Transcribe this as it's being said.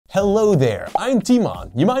Hello there, I'm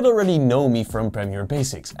Tymon. You might already know me from Premiere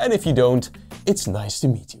Basics, and if you don't, it's nice to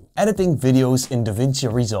meet you. Editing videos in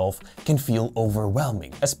DaVinci Resolve can feel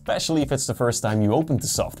overwhelming, especially if it's the first time you open the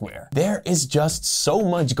software. There is just so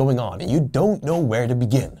much going on and you don't know where to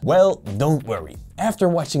begin. Well, don't worry. After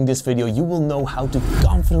watching this video, you will know how to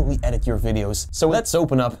confidently edit your videos. So let's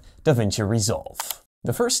open up DaVinci Resolve.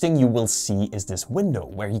 The first thing you will see is this window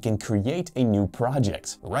where you can create a new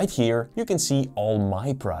project. Right here, you can see all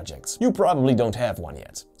my projects. You probably don't have one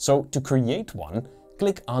yet. So to create one,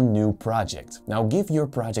 click on New Project. Now give your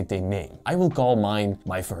project a name. I will call mine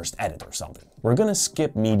My First Edit or something. We're gonna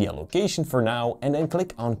skip Media Location for now and then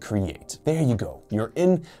click on Create. There you go, you're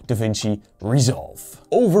in DaVinci Resolve.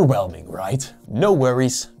 Overwhelming, right? No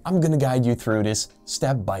worries, I'm gonna guide you through this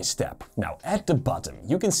step by step. Now at the bottom,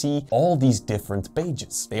 you can see all these different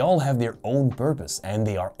pages. They all have their own purpose and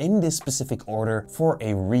they are in this specific order for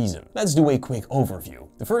a reason. Let's do a quick overview.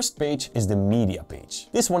 The first page is the media page.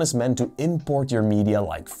 This one is meant to import your media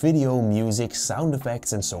like video, music, sound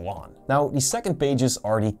effects and so on. Now the second pages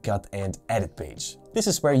are the cut and edit page. This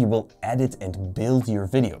is where you will edit and build your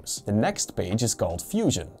videos. The next page is called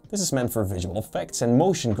Fusion. This is meant for visual effects and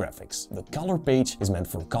motion graphics. The color page is meant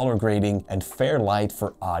for color grading and Fairlight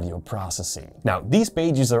for audio processing. Now, these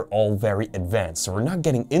pages are all very advanced, so we're not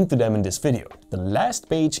getting into them in this video. The last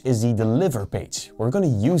page is the Deliver page. We're going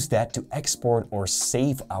to use that to export or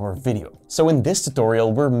save our video. So in this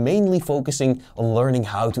tutorial, we're mainly focusing on learning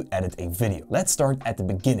how to edit a video. Let's start at the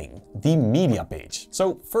beginning, the media page.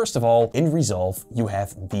 So first of all, in Resolve, you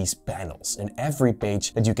have these panels in every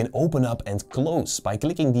page that you can open up and close by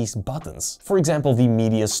clicking these buttons. For example, the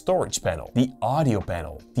media storage panel, the audio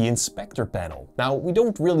panel, the inspector panel. Now, we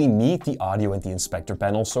don't really need the audio and the inspector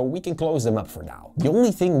panel, so we can close them up for now. The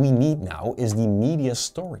only thing we need now is the media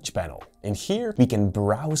storage panel. In here, we can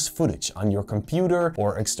browse footage on your computer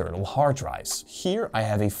or external hard drives. Here, I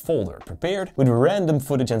have a folder prepared with random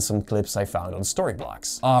footage and some clips I found on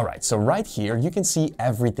Storyblocks. Alright, so right here, you can see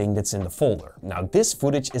everything that's in the folder. Now, this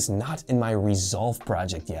footage is not in my Resolve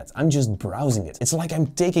project yet. I'm just browsing it. It's like I'm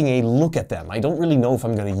taking a look at them. I don't really know if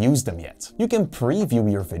I'm gonna use them yet. You can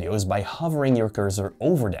preview your videos by hovering your cursor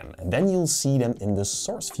over them, and then you'll see them in the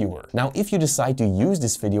source viewer. Now, if you decide to use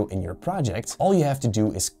this video in your project, all you have to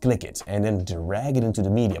do is click it and then drag it into the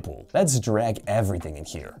media pool. Let's drag everything in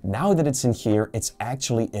here. Now that it's in here, it's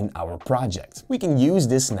actually in our project. We can use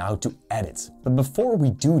this now to edit. But before we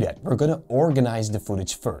do that, we're gonna organize the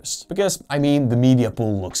footage first. Because, I mean, the media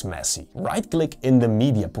pool looks messy. Right-click in the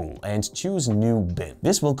media pool and choose New Bin.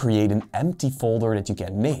 This will create an empty folder that you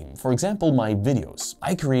can name. For example, my videos.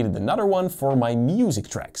 I created another one for my music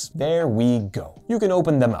tracks. There we go. You can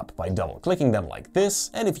open them up by double-clicking them like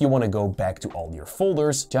this. And if you want to go back to all your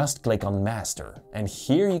folders, just click on Master. And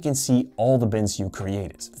here you can see all the bins you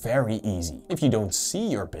created. Very easy. If you don't see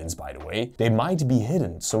your bins, by the way, they might be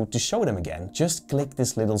hidden. So to show them again, just click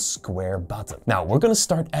this little square button. Now we're gonna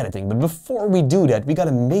start editing, but before we do that, we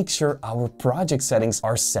gotta make sure our project settings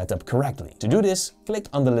are set up correctly. To do this, click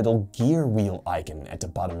on the little gear wheel icon at the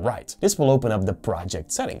bottom right. This will open up the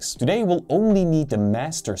project settings. Today we'll only need the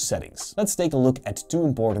master settings. Let's take a look at two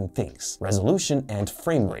important things: resolution and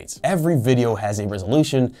frame rate. Every video has a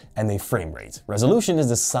resolution and a frame rate. Resolution is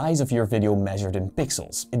the size of your video measured in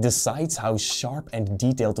pixels. It decides how sharp and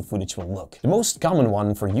detailed the footage will look. The most common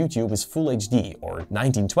one for YouTube is Full HD or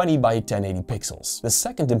 1920 by 1080 pixels. The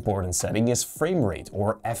second important setting is frame rate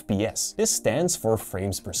or FPS. This stands for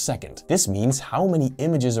frames per second. This means how many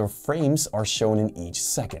images or frames are shown in each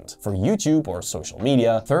second. For YouTube or social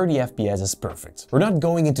media, 30 FPS is perfect. We're not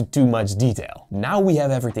going into too much detail. Now we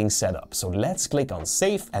have everything set up, so let's click on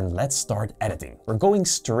Save and let's start editing. We're going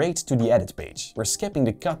straight to the edit page. We're skipping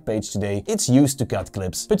the cut page today. It's used to cut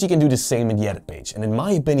clips, but you can do the same in the edit page. And in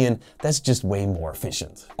my opinion, that's just way more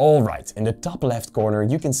efficient. Alright, in the top left corner,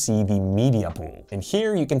 you can see the media pool. And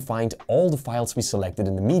here you can find all the files we selected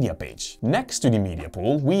in the media page. Next to the media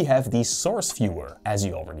pool, we have the source viewer. As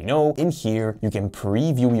you already know, in here, you can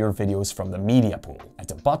preview your videos from the media pool. At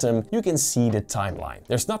the bottom, you can see the timeline.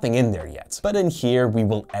 There's nothing in there yet, but in here, we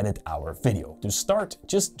will edit our video. To start,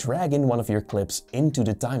 just drag in one of your clips into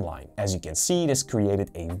the timeline. As you can see, this created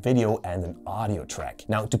a video and an audio track.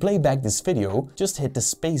 Now, to play back this video, just hit the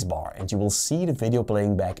spacebar and you will see the video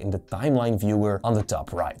playing back in the timeline viewer on the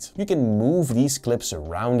top right. You can move these clips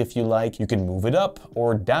around if you like. You can move it up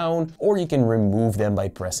or down, or you can remove them by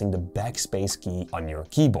pressing the backspace key on your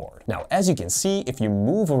keyboard. Now, as you can see, if you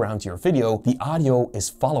move around your video, the audio is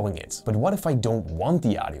following it. But what if I don't want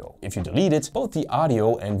the audio? If you delete it, both the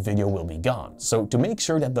audio and video will be gone. So to make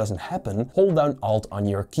sure that doesn't happen, hold down Alt on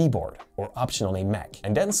your keyboard, or Option on a Mac,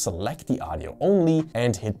 and then select the audio only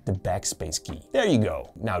and hit the backspace key. There you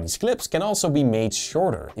go. Now these clips can also be made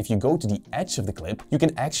shorter. If you go to the edge of the clip, you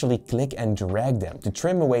can actually click and drag them to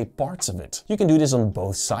trim away parts of it. You can do this on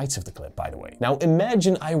both sides of the clip, by the way. Now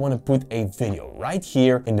imagine I want to put a video right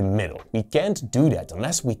here in the middle. We can't do that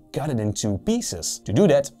unless we cut it in two pieces. To do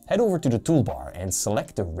that, head over to the toolbar and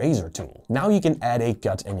select the razor tool. Now you can add a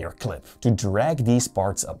cut in your clip. To drag these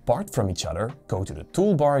parts apart from each other, go to the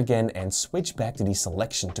toolbar again and switch back to the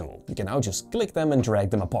selection tool. You can now just click them and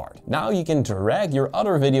drag them apart. Now you can drag your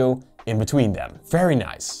other video in between them. Very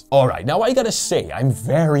nice. Alright, now I gotta say, I'm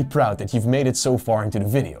very proud that you've made it so far into the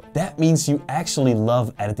video. That means you actually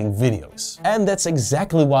love editing videos. And that's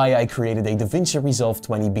exactly why I created a DaVinci Resolve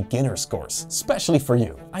 20 beginner's course, especially for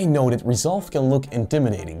you. I know that Resolve can look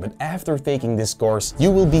intimidating, but after taking this course, you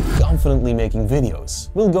will be confidently making videos.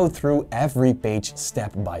 We'll go through every page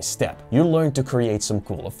step by step. You'll learn to create some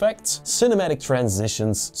cool effects, cinematic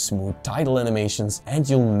transitions, smooth title animations, and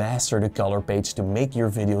you'll master the color page to make your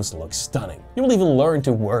videos look stunning. You will even learn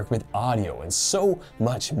to work with audio and so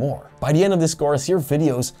much more. By the end of this course, your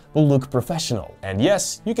videos will look professional. And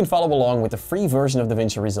yes, you can follow along with the free version of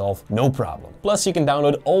DaVinci Resolve, no problem. Plus, you can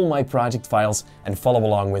download all my project files and follow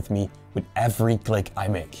along with me with every click I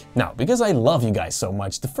make. Now, because I love you guys so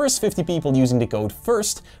much, the first 50 people using the code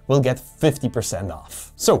FIRST will get 50%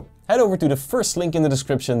 off. So, head over to the first link in the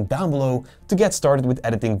description down below to get started with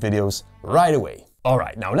editing videos right away.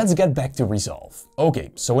 Alright, now let's get back to Resolve.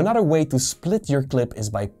 Okay, so another way to split your clip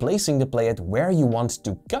is by placing the playhead where you want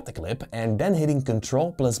to cut the clip and then hitting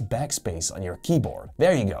Ctrl plus backspace on your keyboard.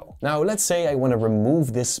 There you go. Now let's say I want to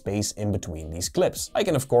remove this space in between these clips. I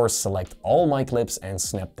can of course select all my clips and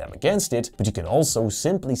snap them against it, but you can also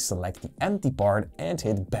simply select the empty part and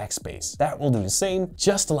hit backspace. That will do the same,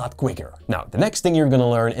 just a lot quicker. Now, the next thing you're gonna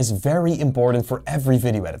learn is very important for every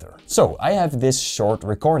video editor. So I have this short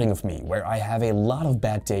recording of me where I have a lot of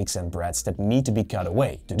bad takes and breaths that need to be cut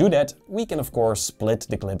away. To do that, we can of course split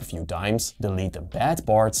the clip a few times, delete the bad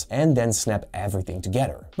parts, and then snap everything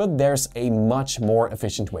together. But there's a much more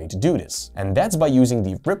efficient way to do this. And that's by using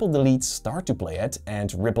the ripple delete start to playhead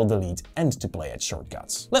and ripple delete end to playhead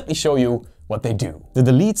shortcuts. Let me show you what they do. The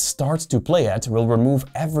delete start to playhead will remove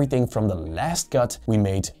everything from the last cut we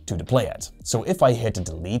made to the playhead. So if I hit the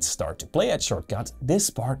delete start to playhead shortcut, this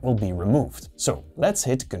part will be removed. So let's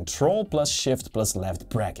hit Ctrl plus Shift plus left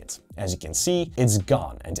bracket. As you can see, it's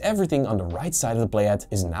gone and everything on the right side of the playhead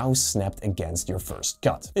is now snapped against your first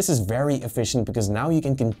cut. This is very efficient because now you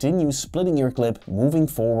can continue splitting your clip, moving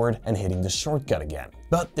forward and hitting the shortcut again.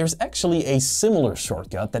 But there's actually a similar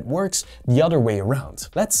shortcut that works the other way around.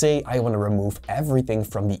 Let's say I want to remove everything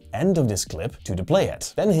from the end of this clip to the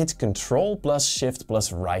playhead. Then hit Ctrl plus Shift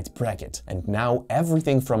plus right bracket. And now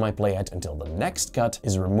everything from my playhead until the next cut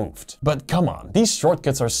is removed. But come on, these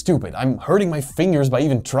shortcuts are stupid. I'm hurting my fingers by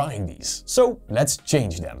even trying these. So let's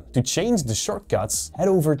change them. To change the shortcuts, head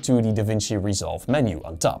over to the DaVinci Resolve menu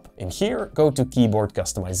on top. In here, go to Keyboard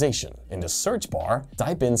Customization. In the search bar,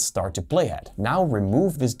 type in Start to Playhead. Now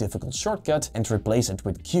remove this difficult shortcut and replace it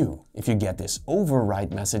with Q. If you get this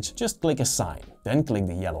override message, just click Assign. Then click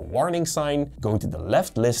the yellow warning sign, go to the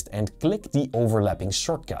left list and click the overlapping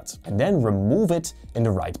shortcut. And then remove it in the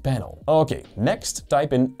right panel. Okay, next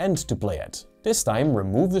type in End to Playhead. This time,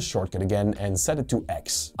 remove the shortcut again and set it to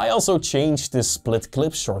X. I also changed the split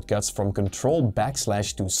clip shortcuts from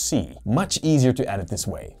Ctrl / to C. Much easier to edit this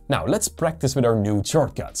way. Now let's practice with our new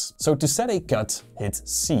shortcuts. So to set a cut, hit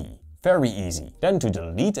C. Very easy. Then to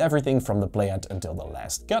delete everything from the playhead until the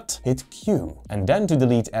last cut, hit Q. And then to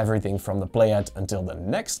delete everything from the playhead until the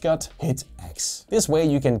next cut, hit X. This way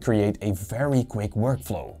you can create a very quick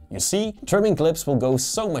workflow. You see, trimming clips will go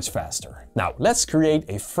so much faster. Now let's create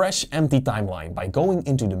a fresh empty timeline by going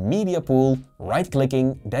into the media pool,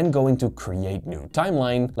 right-clicking, then going to create new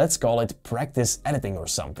timeline. Let's call it practice editing or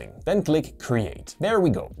something. Then click create. There we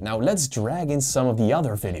go. Now let's drag in some of the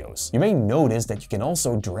other videos. You may notice that you can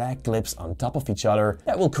also drag clips on top of each other.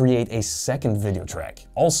 That will create a second video track.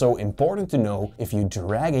 Also important to know, if you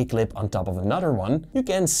drag a clip on top of another one, you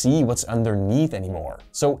can't see what's underneath anymore.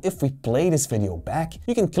 So if we play this video back,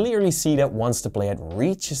 you can clearly see that once the playhead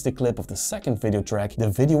reaches the clip of the second video track, the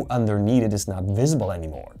video underneath it is not visible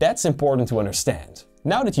anymore. That's important to understand.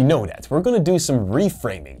 Now that you know that, we're gonna do some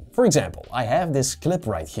reframing. For example, I have this clip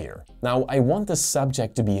right here. Now I want the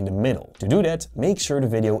subject to be in the middle. To do that, make sure the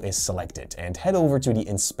video is selected and head over to the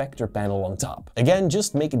inspector panel on top. Again,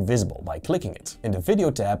 just make it visible by clicking it. In the video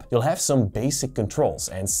tab, you'll have some basic controls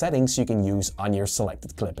and settings you can use on your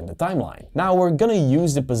selected clip in the timeline. Now we're gonna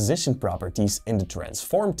use the position properties in the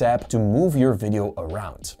transform tab to move your video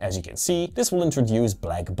around. As you can see, this will introduce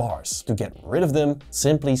black bars. To get rid of them,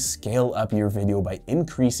 simply scale up your video by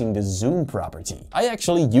increasing the zoom property. I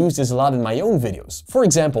actually use this a lot in my own videos. For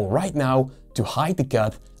example, right now, to hide the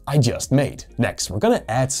cut I just made. Next, we're gonna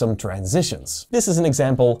add some transitions. This is an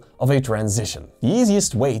example of a transition. The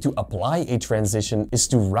easiest way to apply a transition is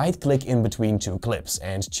to right-click in between two clips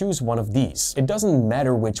and choose one of these. It doesn't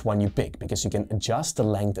matter which one you pick because you can adjust the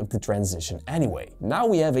length of the transition anyway. Now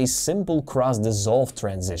we have a simple cross-dissolve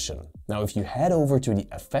transition. Now if you head over to the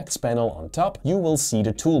effects panel on top, you will see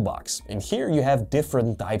the toolbox. In here you have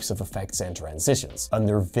different types of effects and transitions.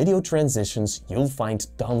 Under video transitions, you'll find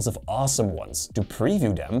tons of awesome ones. To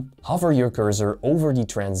preview them, hover your cursor over the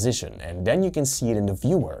transition and then you can see it in the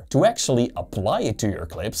viewer. To actually apply it to your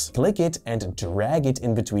clips, click it and drag it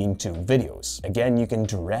in between two videos. Again, you can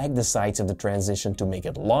drag the sides of the transition to make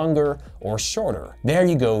it longer or shorter. There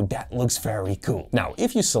you go, that looks very cool. Now,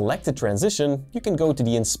 if you select the transition, you can go to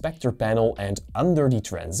the inspector panel and under the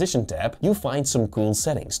transition tab, you find some cool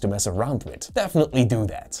settings to mess around with. Definitely do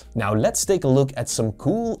that. Now let's take a look at some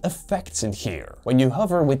cool effects in here. When you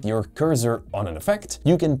hover with your cursor on an effect,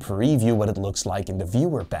 you can preview what it looks like in the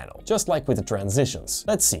viewer panel, just like with the transitions.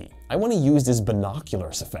 Let's see. I want to use this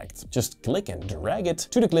binoculars effect. Just click and drag it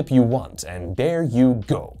to the clip you want, and there you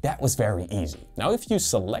go. That was very easy. Now if you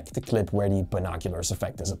select the clip where the binoculars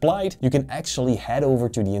effect is applied, you can actually head over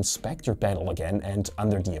to the inspector panel again, and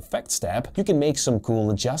under the effects tab, you can make some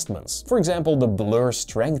cool adjustments. For example, the blur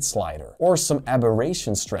strength slider, or some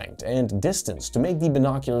aberration strength and distance to make the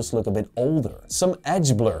binoculars look a bit older, some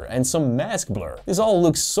edge blur and some mask blur. This all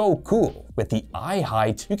looks so cool. With the eye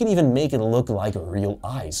height, you can even make it look like real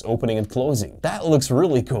eyes opening and closing. That looks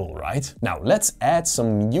really cool, right? Now let's add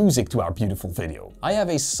some music to our beautiful video. I have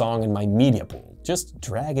a song in my media pool. Just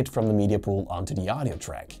drag it from the media pool onto the audio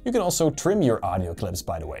track. You can also trim your audio clips,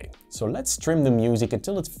 by the way. So let's trim the music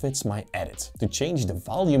until it fits my edit. To change the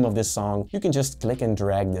volume of this song, you can just click and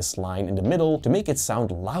drag this line in the middle to make it sound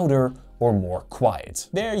louder or more quiet.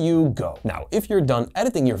 There you go. Now, if you're done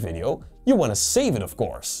editing your video, you want to save it, of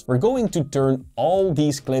course. We're going to turn all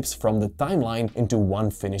these clips from the timeline into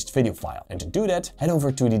one finished video file. And to do that, head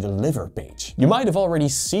over to the Deliver page. You might have already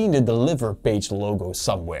seen the Deliver page logo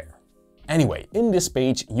somewhere. Anyway, in this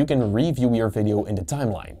page, you can review your video in the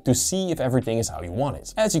timeline to see if everything is how you want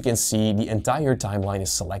it. As you can see, the entire timeline is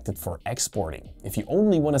selected for exporting. If you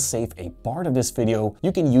only want to save a part of this video,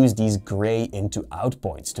 you can use these gray in to out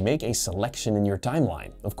points to make a selection in your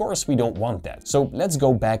timeline. Of course, we don't want that. So let's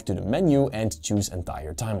go back to the menu and choose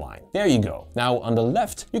entire timeline. There you go. Now on the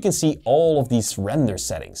left, you can see all of these render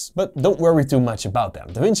settings, but don't worry too much about them.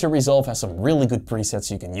 DaVinci Resolve has some really good presets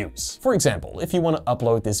you can use. For example, if you want to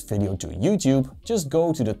upload this video to YouTube, just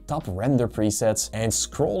go to the top render presets and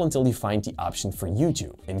scroll until you find the option for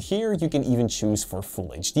YouTube. In here, you can even choose for Full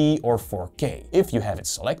HD or 4K. If you have it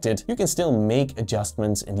selected, you can still make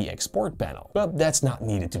adjustments in the export panel, but that's not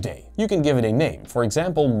needed today. You can give it a name, for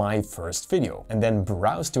example, my first video, and then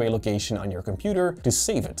browse to a location on your computer to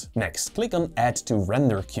save it. Next, click on Add to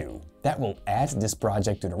Render Queue. That will add this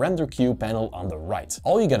project to the render queue panel on the right.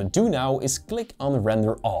 All you gotta do now is click on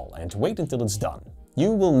Render All and wait until it's done.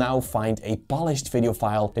 You will now find a polished video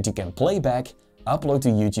file that you can play back, upload to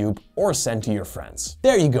YouTube, or send to your friends.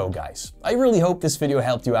 There you go, guys. I really hope this video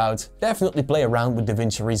helped you out. Definitely play around with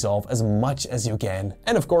DaVinci Resolve as much as you can.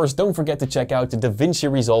 And of course, don't forget to check out the DaVinci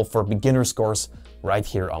Resolve for Beginners course right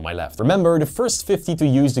here on my left. Remember, the first 50 to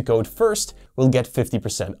use the code FIRST will get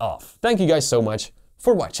 50% off. Thank you guys so much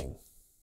for watching.